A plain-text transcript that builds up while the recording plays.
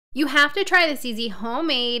You have to try this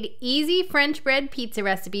homemade, easy French bread pizza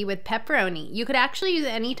recipe with pepperoni. You could actually use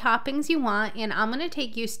any toppings you want, and I'm going to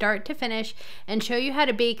take you start to finish and show you how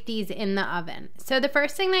to bake these in the oven. So the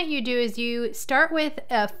first thing that you do is you start with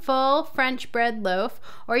a full French bread loaf,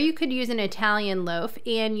 or you could use an Italian loaf,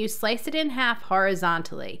 and you slice it in half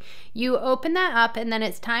horizontally. You open that up, and then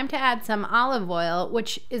it's time to add some olive oil,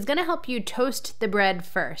 which is going to help you toast the bread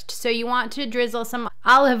first. So you want to drizzle some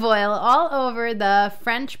olive oil all over the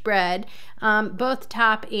French bread, both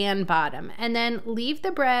top and bottom, and then leave the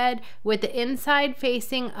bread with the inside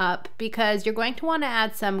facing up because you're going to want to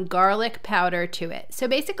add some garlic powder to it. So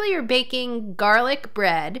basically you're baking garlic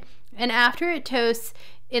bread, and after it toasts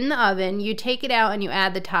in the oven, you take it out and you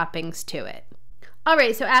add the toppings to it.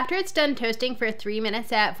 Alright, so after it's done toasting for 3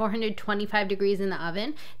 minutes at 425 degrees in the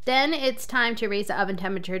oven, then it's time to raise the oven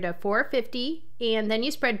temperature to 450, and then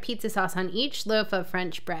you spread pizza sauce on each loaf of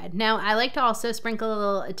French bread. Now, I like to also sprinkle a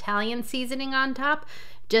little Italian seasoning on top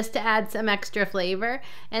just to add some extra flavor,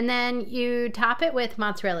 and then you top it with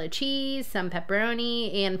mozzarella cheese, some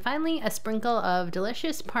pepperoni, and finally a sprinkle of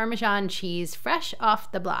delicious Parmesan cheese fresh off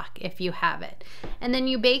the block if you have it. And then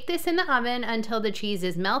you bake this in the oven until the cheese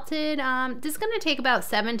is melted. This is going to take about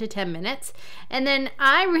 7 to 10 minutes. And then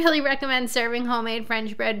I really recommend serving homemade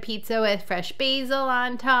French bread pizza with fresh basil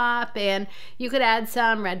on top, and you could add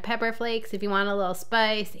some red pepper flakes if you want a little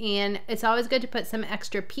spice, and it's always good to put some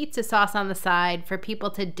extra pizza sauce on the side for people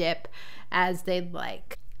to dip as they'd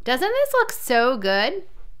like. Doesn't this look so good?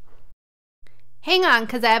 Hang on,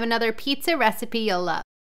 because I have another pizza recipe you'll love.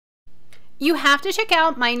 You have to check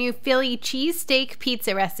out my new Philly cheesesteak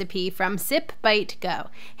pizza recipe from sipbitego.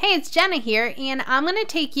 Hey, it's Jenna here, and I'm going to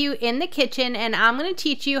take you in the kitchen and I'm going to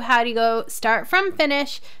teach you how to go start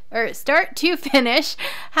to finish,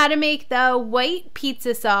 how to make the white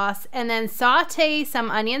pizza sauce and then saute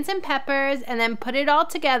some onions and peppers and then put it all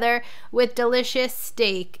together with delicious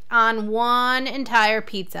steak on one entire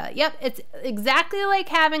pizza. Yep, it's exactly like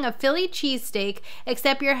having a Philly cheesesteak,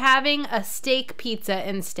 except you're having a steak pizza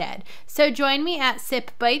instead. So join me at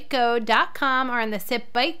sipbitego.com or on the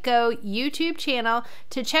sipbitego YouTube channel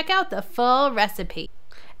to check out the full recipe.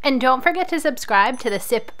 And don't forget to subscribe to the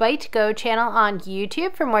sipbitego channel on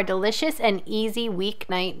YouTube for more delicious and easy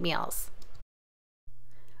weeknight meals.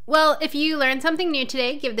 Well, if you learned something new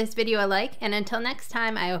today, give this video a like, and until next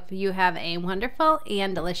time, I hope you have a wonderful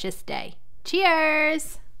and delicious day.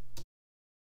 Cheers!